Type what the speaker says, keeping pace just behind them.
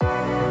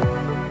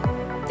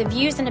The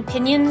views and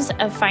opinions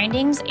of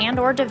findings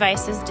and/or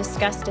devices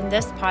discussed in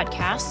this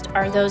podcast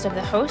are those of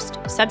the host,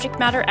 subject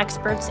matter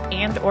experts,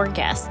 and/or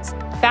guests.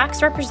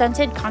 Facts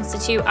represented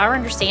constitute our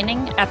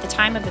understanding at the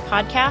time of the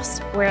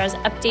podcast, whereas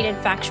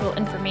updated factual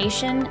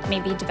information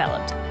may be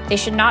developed. They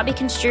should not be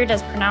construed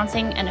as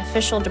pronouncing an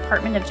official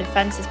Department of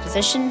Defense's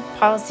position,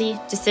 policy,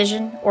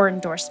 decision, or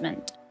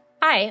endorsement.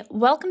 Hi,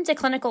 welcome to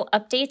Clinical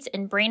Updates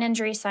in Brain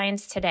Injury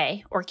Science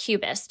Today, or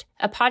CUBIST,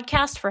 a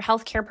podcast for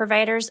healthcare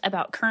providers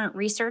about current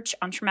research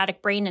on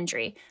traumatic brain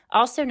injury,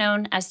 also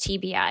known as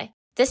TBI.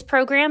 This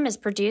program is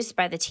produced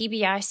by the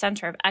TBI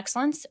Center of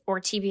Excellence, or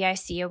TBI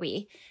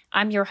COE.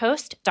 I'm your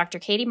host, Dr.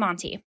 Katie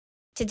Monty.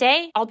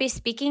 Today, I'll be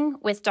speaking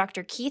with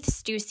Dr. Keith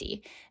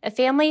Stussy, a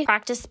family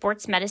practice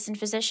sports medicine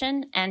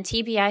physician and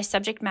TBI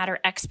subject matter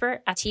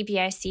expert at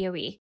TBI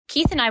COE.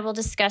 Keith and I will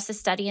discuss a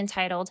study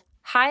entitled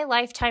High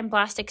Lifetime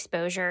Blast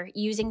Exposure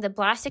Using the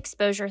Blast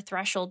Exposure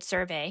Threshold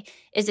Survey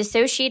is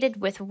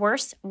Associated with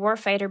Worse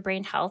Warfighter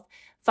Brain Health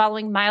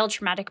Following Mild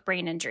Traumatic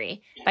Brain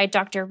Injury by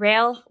Dr.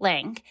 Rael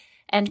Lang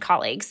and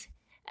colleagues,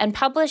 and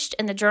published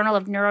in the Journal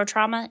of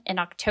Neurotrauma in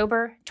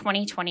October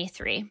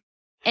 2023.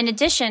 In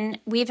addition,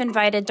 we've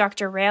invited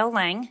Dr. Rael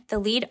Lang, the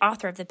lead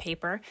author of the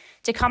paper,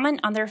 to comment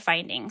on their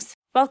findings.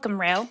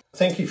 Welcome, Rael.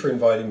 Thank you for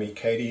inviting me,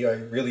 Katie. I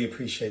really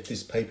appreciate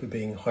this paper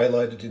being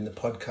highlighted in the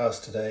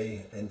podcast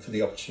today and for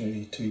the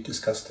opportunity to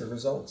discuss the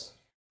results.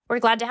 We're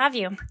glad to have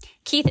you.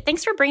 Keith,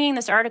 thanks for bringing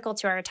this article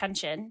to our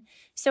attention.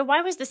 So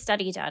why was the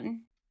study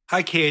done?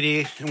 Hi,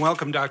 Katie, and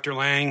welcome, Dr.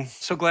 Lang.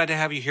 So glad to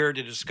have you here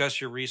to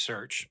discuss your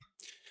research.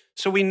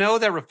 So we know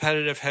that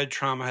repetitive head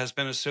trauma has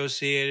been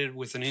associated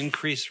with an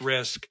increased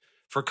risk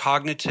for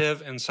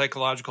cognitive and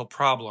psychological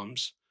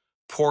problems,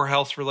 poor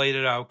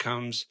health-related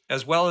outcomes,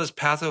 as well as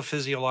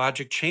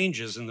pathophysiologic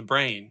changes in the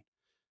brain.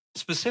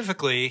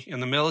 Specifically,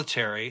 in the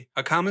military,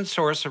 a common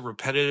source of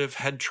repetitive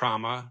head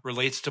trauma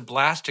relates to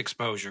blast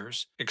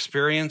exposures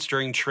experienced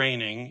during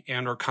training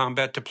and/or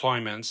combat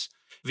deployments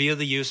via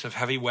the use of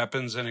heavy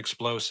weapons and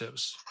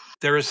explosives.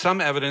 There is some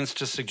evidence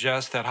to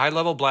suggest that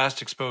high-level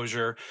blast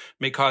exposure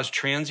may cause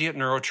transient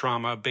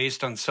neurotrauma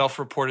based on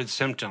self-reported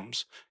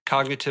symptoms,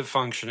 cognitive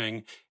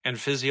functioning, and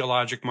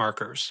physiologic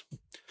markers.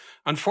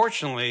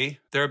 Unfortunately,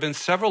 there have been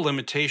several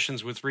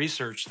limitations with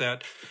research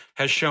that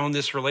has shown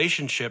this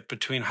relationship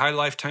between high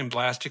lifetime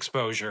blast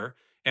exposure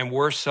and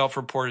worse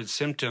self-reported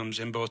symptoms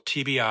in both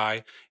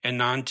TBI and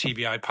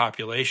non-TBI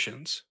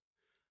populations.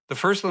 The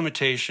first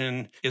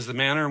limitation is the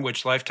manner in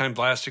which lifetime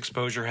blast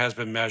exposure has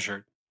been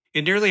measured.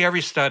 In nearly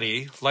every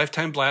study,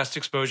 lifetime blast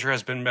exposure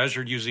has been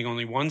measured using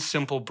only one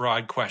simple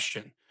broad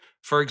question.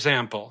 For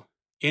example,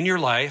 in your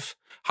life,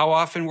 how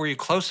often were you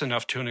close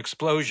enough to an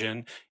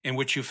explosion in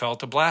which you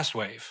felt a blast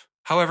wave?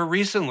 However,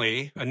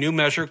 recently, a new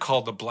measure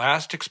called the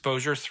Blast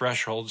Exposure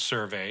Threshold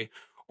Survey,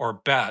 or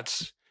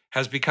BETS,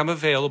 has become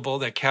available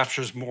that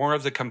captures more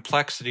of the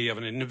complexity of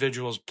an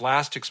individual's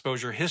blast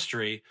exposure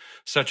history,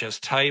 such as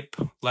type,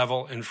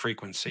 level, and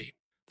frequency.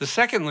 The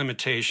second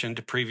limitation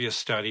to previous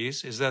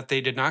studies is that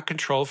they did not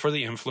control for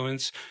the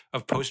influence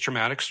of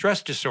post-traumatic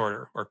stress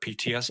disorder, or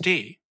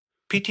PTSD.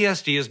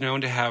 PTSD is known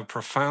to have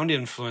profound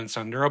influence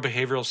on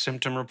neurobehavioral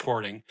symptom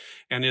reporting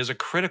and is a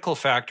critical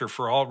factor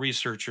for all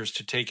researchers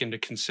to take into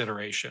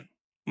consideration.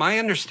 My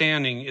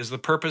understanding is the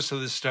purpose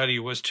of this study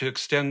was to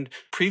extend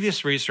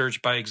previous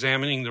research by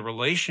examining the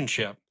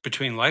relationship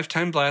between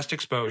lifetime blast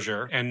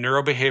exposure and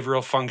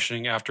neurobehavioral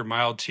functioning after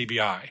mild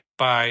TBI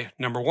by,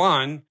 number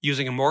one,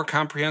 using a more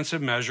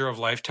comprehensive measure of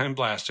lifetime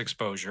blast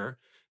exposure,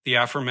 the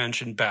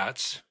aforementioned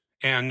BETS,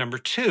 and number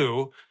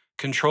two,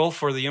 control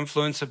for the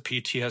influence of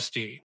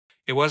PTSD.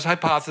 It was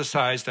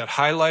hypothesized that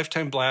high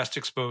lifetime blast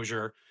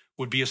exposure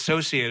would be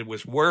associated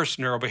with worse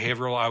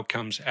neurobehavioral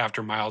outcomes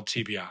after mild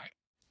TBI.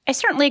 I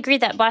certainly agree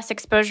that blast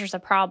exposure is a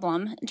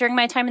problem. During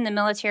my time in the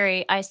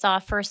military, I saw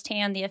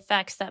firsthand the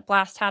effects that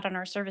blast had on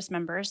our service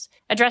members.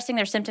 Addressing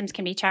their symptoms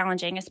can be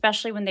challenging,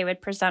 especially when they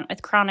would present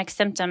with chronic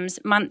symptoms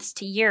months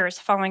to years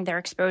following their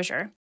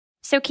exposure.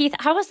 So, Keith,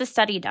 how was the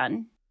study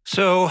done?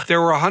 So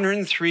there were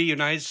 103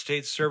 United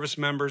States service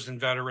members and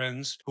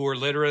veterans who were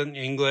literate in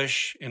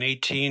English and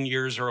 18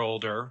 years or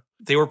older.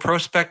 They were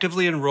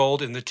prospectively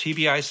enrolled in the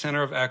TBI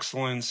Center of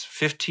Excellence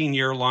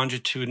 15-year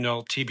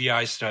longitudinal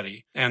TBI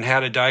study and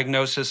had a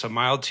diagnosis of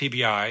mild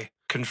TBI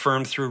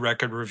confirmed through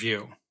record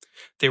review.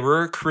 They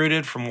were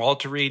recruited from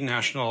Walter Reed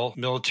National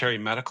Military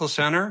Medical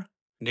Center,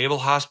 Naval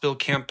Hospital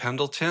Camp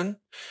Pendleton,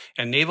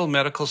 and Naval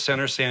Medical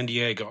Center San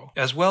Diego,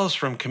 as well as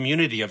from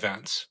community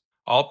events.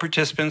 All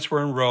participants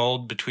were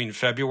enrolled between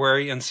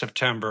February and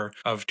September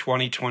of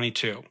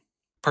 2022.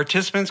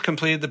 Participants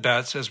completed the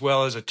BETS as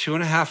well as a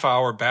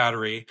 2.5-hour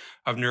battery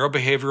of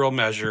neurobehavioral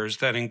measures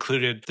that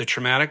included the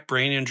Traumatic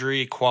Brain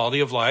Injury Quality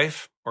of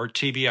Life, or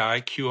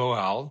TBI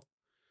QOL,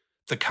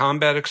 the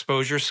Combat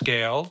Exposure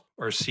Scale,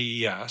 or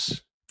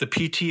CES, the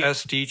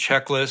PTSD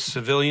Checklist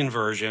Civilian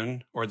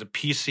Version, or the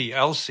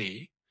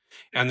PCLC,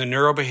 and the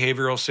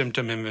Neurobehavioral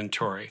Symptom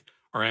Inventory,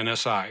 or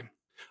NSI.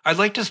 I'd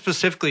like to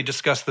specifically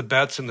discuss the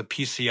BETS and the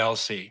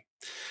PCLC.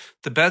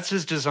 The BETS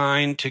is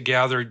designed to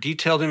gather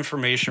detailed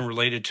information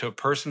related to a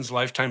person's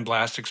lifetime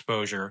blast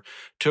exposure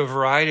to a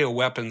variety of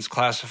weapons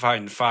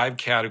classified in 5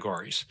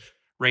 categories,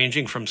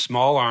 ranging from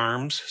small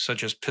arms,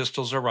 such as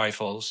pistols or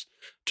rifles,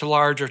 to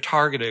large or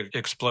targeted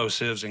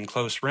explosives in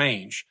close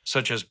range,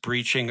 such as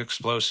breaching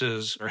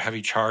explosives or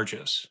heavy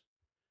charges.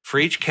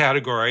 For each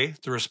category,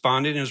 the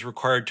respondent is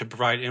required to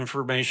provide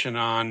information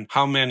on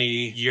how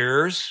many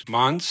years,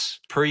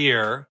 months per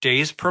year,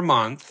 days per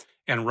month,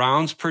 and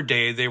rounds per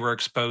day they were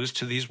exposed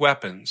to these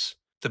weapons.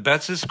 The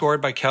BETS is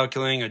scored by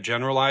calculating a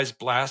generalized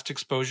blast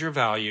exposure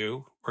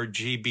value, or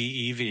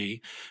GBEV,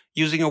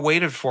 using a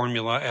weighted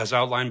formula as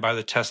outlined by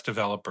the test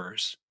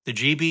developers. The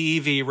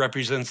GBEV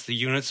represents the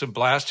units of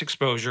blast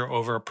exposure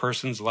over a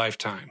person's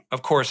lifetime.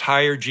 Of course,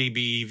 higher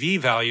GBEV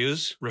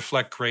values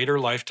reflect greater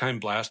lifetime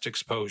blast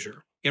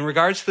exposure. In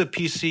regards to the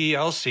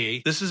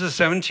PCLC, this is a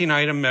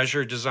 17-item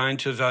measure designed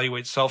to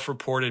evaluate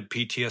self-reported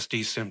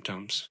PTSD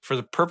symptoms. For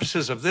the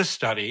purposes of this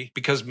study,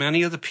 because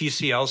many of the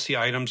PCLC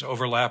items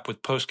overlap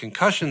with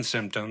post-concussion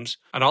symptoms,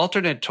 an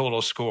alternate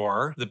total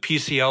score, the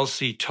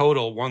PCLC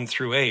total 1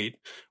 through 8,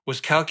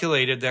 was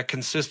calculated that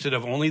consisted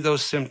of only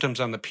those symptoms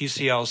on the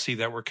PCLC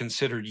that were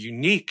considered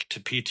unique to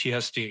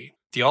PTSD.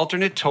 The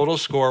alternate total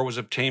score was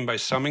obtained by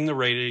summing the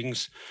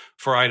ratings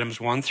for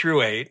items 1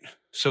 through 8,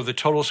 so the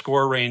total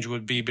score range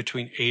would be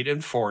between 8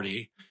 and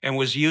 40, and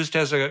was used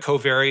as a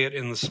covariate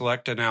in the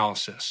select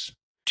analysis.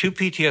 2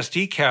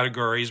 PTSD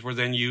categories were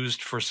then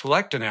used for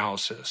select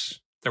analysis.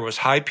 There was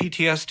high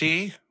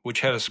PTSD,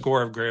 which had a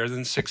score of greater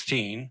than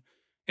 16,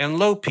 and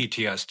low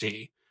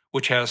PTSD,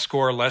 which had a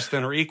score less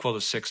than or equal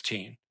to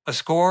 16. A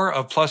score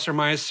of plus or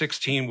minus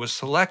 16 was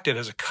selected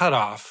as a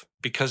cutoff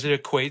because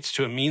it equates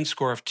to a mean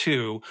score of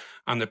 2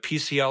 on the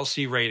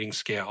PCLC rating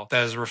scale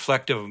that is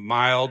reflective of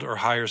mild or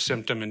higher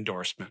symptom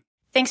endorsement.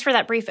 Thanks for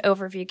that brief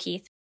overview,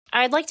 Keith.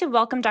 I'd like to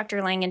welcome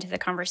Dr. Lang into the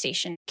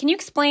conversation. Can you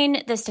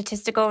explain the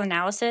statistical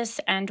analysis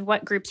and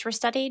what groups were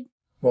studied?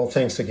 Well,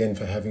 thanks again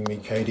for having me,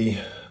 Katie.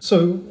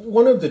 So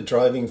one of the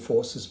driving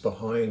forces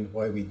behind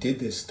why we did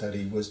this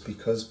study was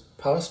because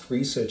past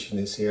research in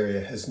this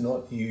area has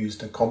not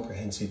used a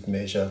comprehensive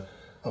measure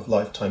of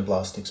lifetime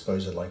blast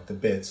exposure like the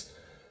BETS.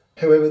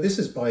 However, this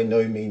is by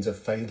no means a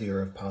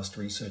failure of past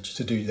research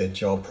to do their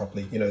job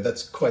properly.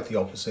 That's quite the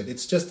opposite.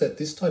 It's just that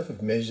this type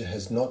of measure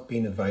has not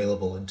been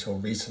available until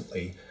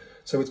recently.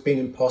 So it's been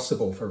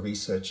impossible for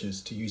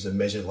researchers to use a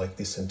measure like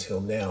this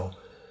until now.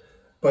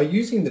 By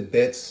using the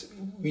BETS,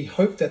 we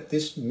hope that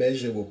this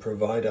measure will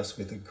provide us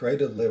with a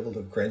greater level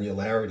of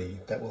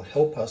granularity that will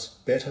help us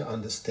better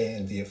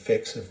understand the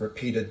effects of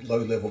repeated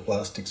low-level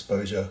blast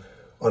exposure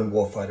on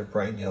warfighter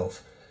brain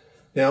health.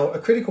 Now, a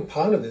critical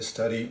part of this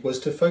study was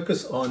to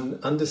focus on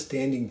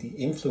understanding the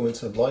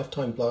influence of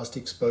lifetime blast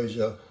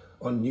exposure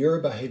on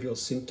neurobehavioral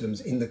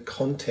symptoms in the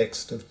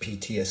context of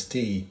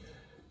PTSD.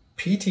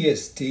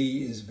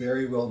 PTSD is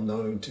very well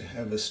known to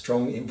have a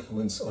strong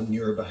influence on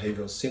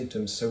neurobehavioral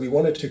symptoms, so we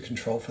wanted to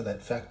control for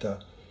that factor.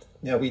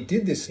 Now, we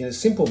did this in a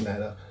simple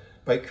manner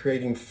by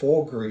creating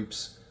 4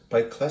 groups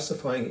by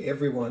classifying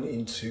everyone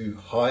into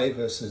high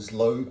versus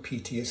low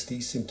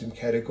PTSD symptom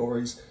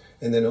categories,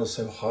 and then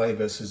also high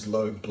versus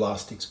low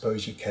blast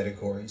exposure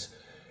categories.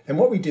 And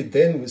what we did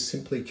then was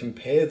simply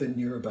compare the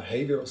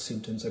neurobehavioral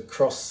symptoms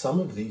across some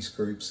of these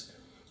groups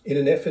in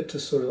an effort to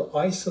sort of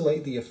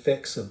isolate the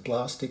effects of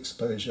blast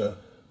exposure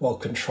while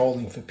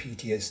controlling for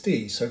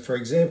PTSD. So for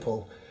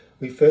example,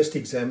 we first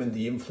examined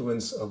the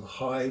influence of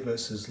high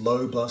versus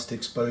low blast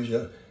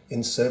exposure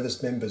in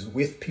service members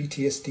with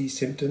PTSD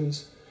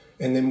symptoms,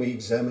 and then we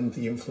examined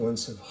the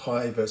influence of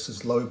high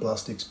versus low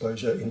blast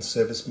exposure in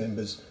service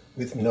members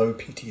with no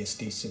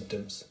PTSD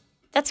symptoms.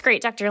 That's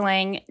great, Dr.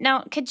 Lang.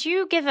 Now, could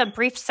you give a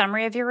brief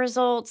summary of your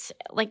results?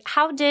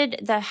 How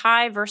did the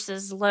high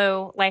versus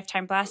low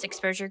lifetime blast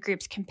exposure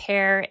groups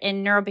compare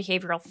in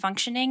neurobehavioral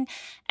functioning?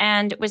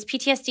 And was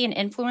PTSD an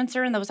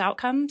influencer in those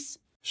outcomes?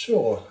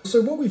 Sure.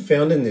 So what we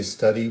found in this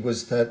study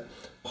was that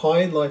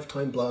high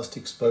lifetime blast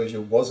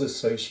exposure was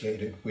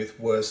associated with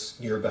worse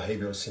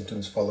neurobehavioral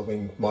symptoms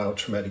following mild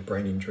traumatic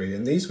brain injury.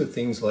 And these were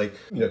things like,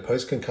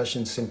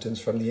 post-concussion symptoms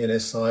from the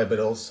NSI, but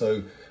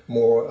also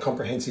more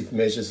comprehensive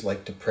measures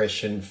like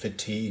depression,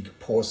 fatigue,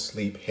 poor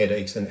sleep,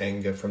 headaches, and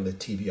anger from the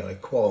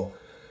TBI qual.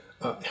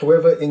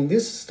 However, in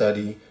this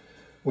study,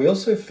 we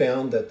also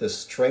found that the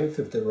strength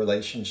of the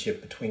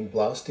relationship between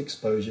blast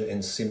exposure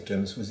and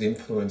symptoms was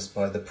influenced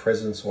by the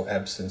presence or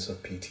absence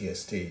of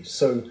PTSD.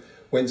 So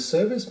when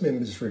service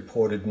members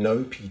reported no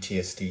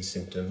PTSD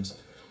symptoms,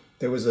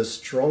 there was a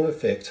strong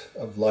effect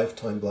of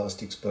lifetime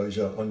blast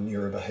exposure on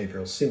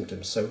neurobehavioral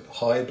symptoms. So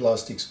high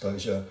blast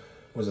exposure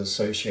was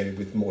associated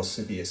with more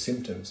severe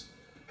symptoms.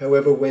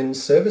 However, when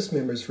service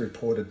members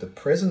reported the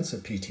presence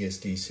of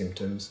PTSD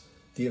symptoms,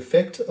 the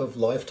effect of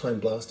lifetime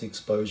blast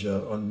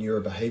exposure on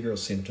neurobehavioral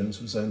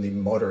symptoms was only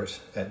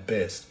moderate at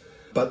best,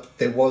 but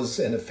there was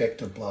an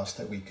effect of blast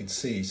that we could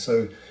see.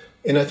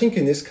 And I think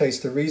in this case,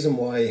 the reason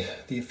why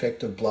the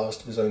effect of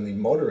blast was only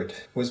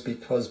moderate was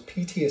because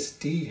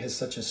PTSD has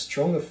such a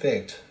strong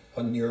effect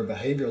on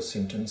neurobehavioral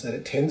symptoms that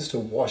it tends to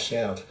wash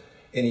out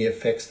any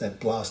effects that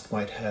blast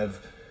might have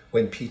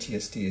when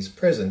PTSD is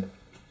present.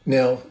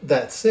 Now,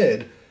 that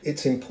said,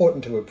 it's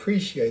important to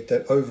appreciate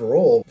that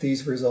overall,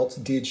 these results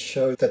did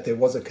show that there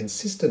was a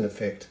consistent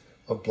effect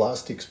of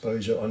blast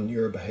exposure on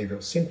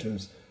neurobehavioral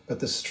symptoms, but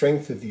the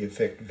strength of the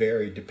effect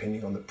varied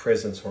depending on the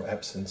presence or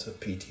absence of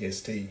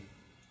PTSD.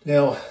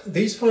 Now,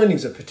 these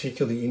findings are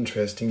particularly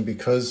interesting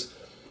because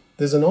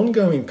there's an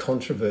ongoing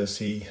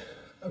controversy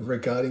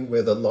regarding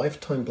whether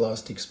lifetime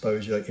blast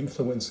exposure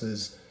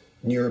influences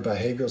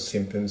neurobehavioral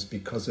symptoms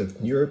because of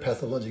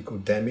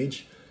neuropathological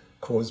damage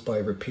caused by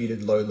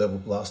repeated low-level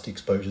blast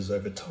exposures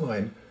over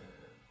time,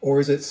 or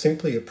is it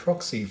simply a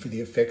proxy for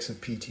the effects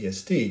of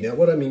PTSD? Now,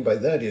 what I mean by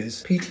that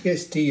is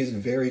PTSD is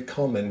very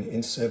common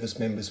in service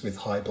members with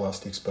high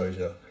blast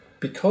exposure.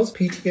 Because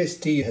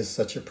PTSD has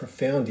such a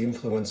profound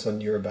influence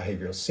on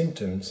neurobehavioral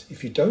symptoms,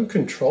 if you don't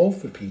control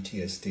for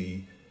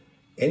PTSD,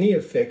 any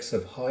effects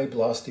of high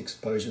blast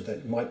exposure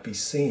that might be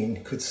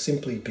seen could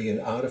simply be an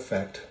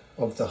artifact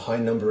of the high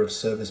number of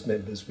service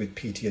members with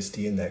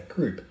PTSD in that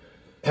group.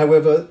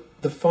 However,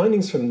 the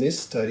findings from this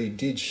study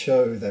did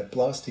show that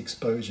blast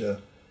exposure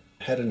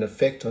had an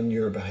effect on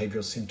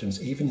neurobehavioral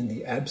symptoms even in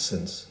the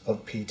absence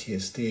of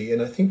PTSD,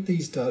 and I think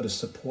these data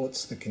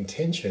supports the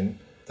contention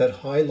that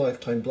high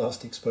lifetime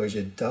blast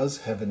exposure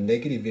does have a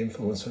negative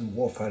influence on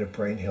warfighter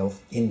brain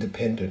health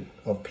independent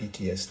of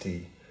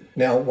PTSD.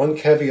 Now, one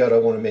caveat I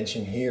want to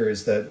mention here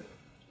is that,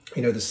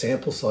 the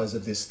sample size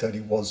of this study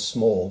was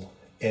small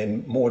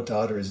and more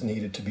data is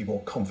needed to be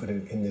more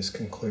confident in this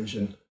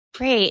conclusion.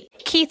 Great.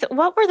 Keith,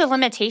 what were the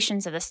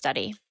limitations of the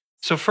study?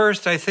 So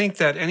first, I think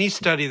that any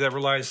study that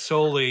relies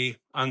solely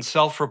on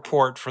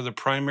self-report for the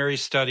primary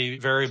study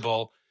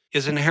variable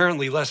is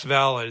inherently less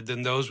valid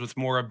than those with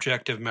more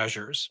objective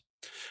measures.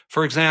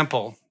 For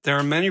example, there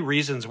are many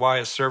reasons why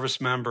a service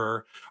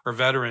member or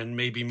veteran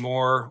may be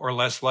more or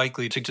less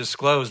likely to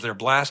disclose their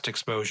blast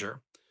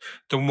exposure.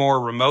 The more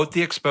remote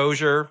the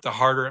exposure, the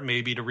harder it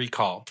may be to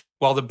recall.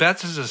 While the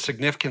BETS is a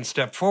significant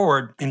step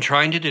forward in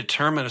trying to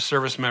determine a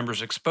service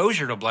member's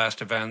exposure to blast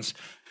events,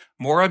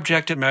 more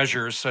objective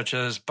measures such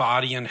as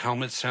body and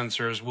helmet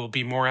sensors will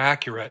be more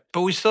accurate,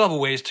 but we still have a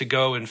ways to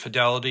go in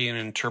fidelity and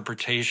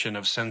interpretation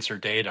of sensor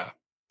data.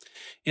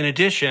 In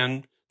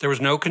addition, there was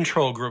no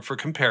control group for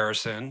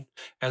comparison,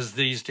 as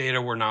these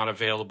data were not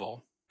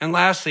available. And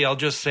lastly, I'll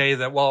just say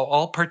that while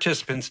all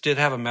participants did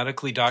have a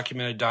medically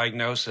documented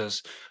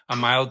diagnosis, a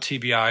mild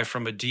TBI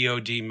from a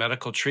DoD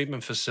medical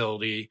treatment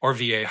facility or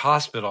VA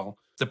hospital,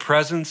 the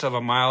presence of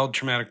a mild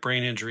traumatic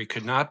brain injury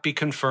could not be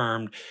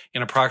confirmed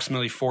in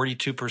approximately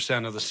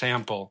 42% of the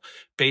sample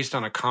based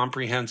on a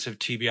comprehensive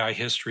TBI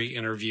history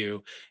interview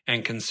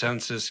and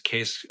consensus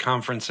case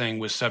conferencing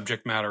with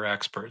subject matter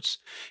experts.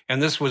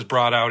 And this was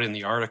brought out in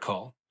the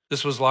article.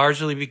 This was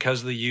largely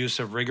because of the use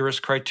of rigorous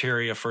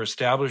criteria for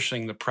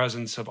establishing the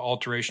presence of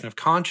alteration of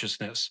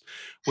consciousness,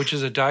 which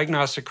is a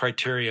diagnostic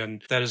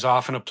criterion that is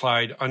often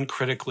applied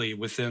uncritically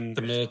within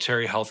the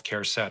military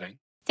healthcare setting.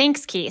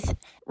 Thanks, Keith.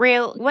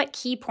 Rael, what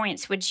key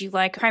points would you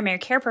like primary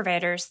care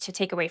providers to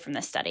take away from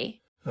this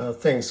study?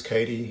 Thanks,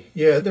 Katie.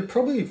 Yeah, there are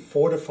probably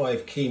 4 to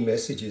 5 key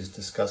messages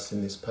discussed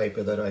in this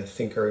paper that I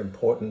think are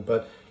important,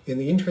 but in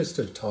the interest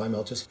of time,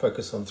 I'll just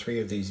focus on 3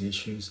 of these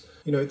issues.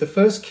 The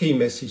first key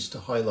message to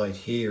highlight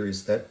here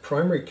is that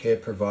primary care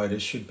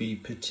providers should be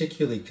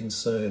particularly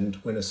concerned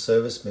when a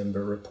service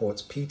member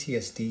reports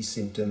PTSD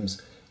symptoms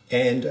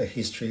and a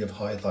history of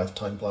high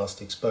lifetime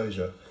blast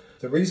exposure.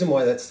 The reason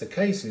why that's the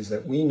case is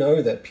that we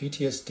know that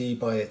PTSD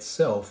by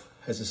itself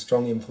has a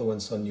strong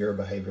influence on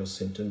neurobehavioral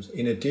symptoms.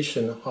 In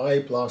addition, high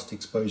blast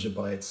exposure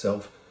by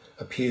itself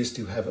appears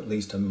to have at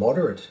least a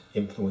moderate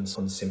influence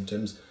on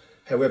symptoms.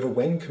 However,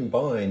 when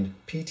combined,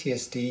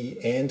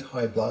 PTSD and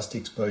high blast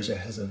exposure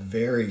has a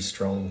very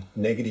strong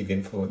negative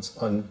influence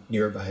on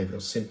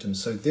neurobehavioral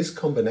symptoms. So this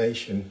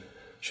combination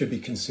should be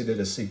considered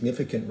a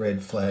significant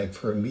red flag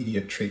for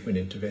immediate treatment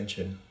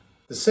intervention.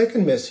 The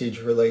second message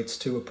relates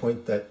to a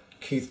point that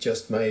Keith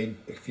just made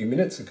a few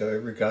minutes ago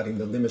regarding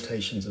the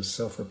limitations of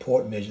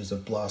self-report measures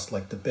of blast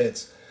like the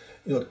BETS.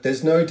 Look,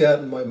 there's no doubt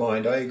in my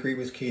mind, I agree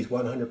with Keith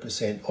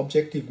 100%.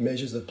 Objective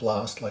measures of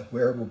blast like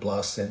wearable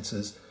blast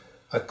sensors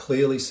are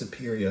clearly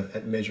superior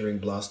at measuring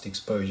blast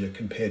exposure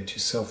compared to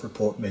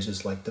self-report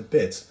measures like the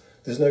BETS.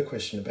 There's no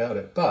question about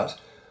it. But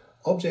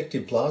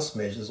objective blast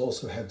measures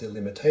also have their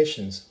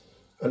limitations.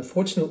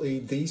 Unfortunately,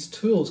 these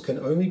tools can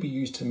only be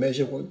used to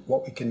measure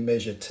what we can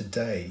measure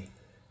today.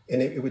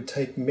 And it would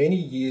take many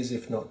years,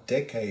 if not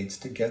decades,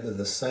 to gather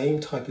the same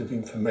type of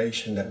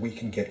information that we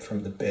can get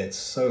from the BETS.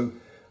 So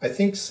I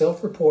think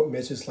self-report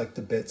measures like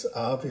the BETS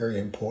are very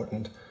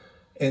important,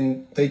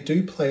 and they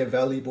do play a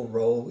valuable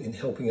role in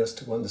helping us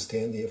to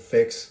understand the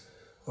effects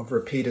of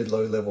repeated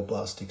low-level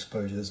blast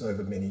exposures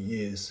over many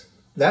years.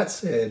 That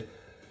said,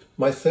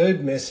 my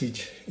third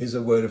message is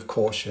a word of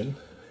caution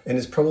and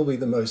is probably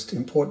the most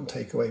important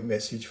takeaway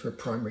message for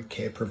primary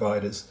care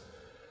providers.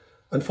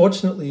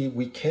 Unfortunately,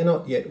 we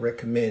cannot yet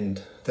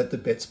recommend that the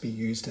BETS be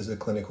used as a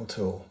clinical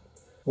tool.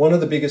 One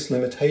of the biggest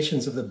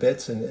limitations of the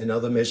BETS and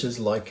other measures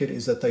like it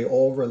is that they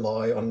all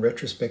rely on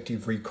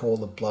retrospective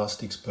recall of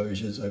blast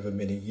exposures over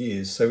many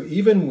years. So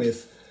even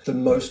with the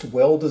most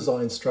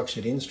well-designed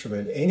structured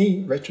instrument,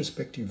 any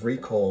retrospective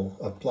recall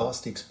of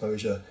blast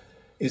exposure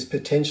is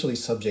potentially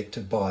subject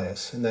to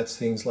bias, and that's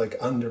things like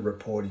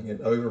under-reporting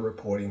and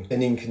over-reporting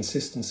and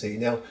inconsistency.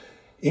 Now,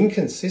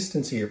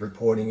 inconsistency of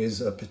reporting is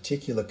a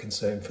particular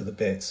concern for the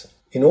BETS.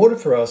 In order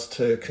for us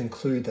to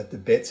conclude that the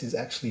BETS is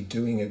actually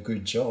doing a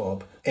good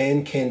job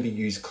and can be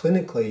used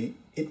clinically,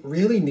 it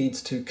really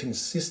needs to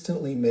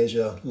consistently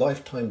measure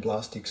lifetime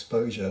blast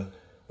exposure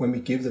when we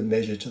give the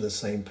measure to the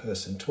same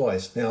person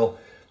twice. Now,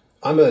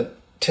 I'm a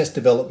test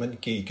development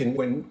geek, and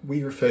when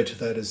we refer to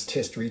that as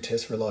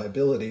test-retest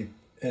reliability,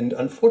 and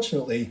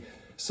unfortunately,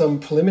 some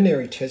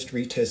preliminary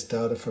test-retest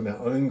data from our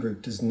own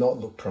group does not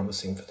look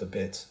promising for the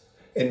BETS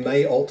and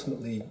may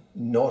ultimately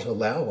not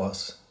allow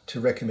us to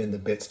recommend the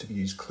BETS to be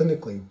used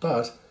clinically,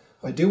 but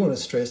I do want to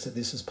stress that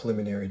this is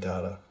preliminary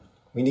data.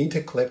 We need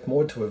to collect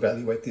more to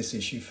evaluate this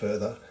issue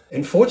further.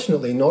 And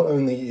fortunately, not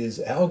only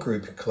is our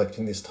group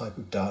collecting this type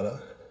of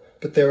data,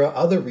 but there are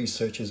other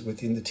researchers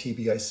within the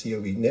TBI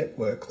COE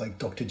network, like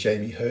Dr.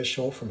 Jamie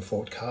Hershaw from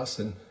Fort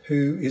Carson,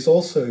 who is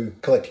also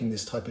collecting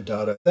this type of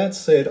data. That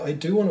said, I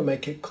do want to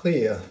make it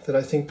clear that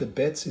I think the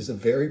BETS is a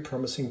very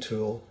promising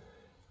tool,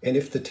 and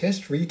if the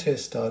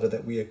test-retest data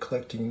that we are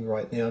collecting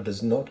right now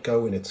does not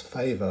go in its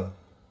favor,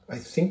 I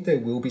think there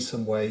will be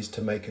some ways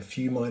to make a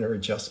few minor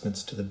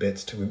adjustments to the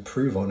BETS to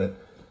improve on it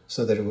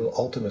so that it will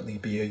ultimately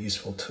be a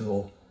useful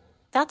tool.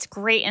 That's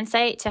great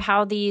insight to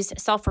how these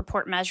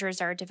self-report measures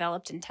are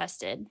developed and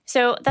tested.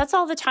 So that's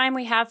all the time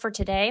we have for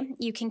today.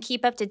 You can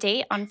keep up to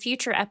date on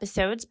future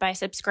episodes by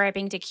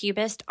subscribing to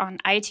CUBIST on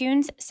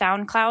iTunes,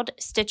 SoundCloud,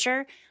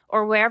 Stitcher,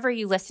 or wherever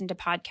you listen to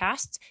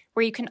podcasts,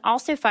 where you can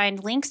also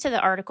find links to the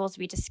articles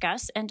we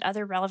discuss and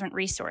other relevant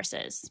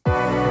resources.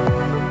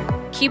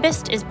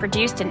 CUBIST is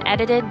produced and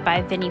edited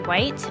by Vinnie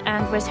White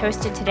and was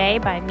hosted today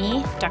by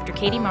me, Dr.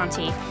 Katie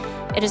Monty.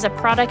 It is a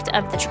product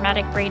of the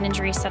Traumatic Brain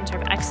Injury Center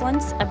of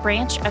Excellence, a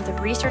branch of the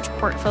Research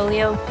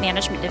Portfolio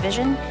Management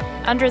Division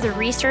under the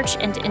Research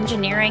and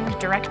Engineering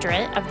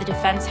Directorate of the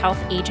Defense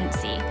Health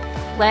Agency,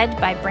 led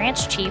by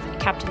Branch Chief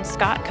Captain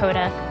Scott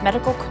Coda,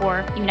 Medical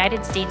Corps,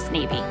 United States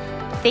Navy.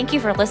 Thank you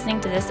for listening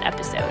to this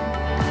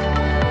episode.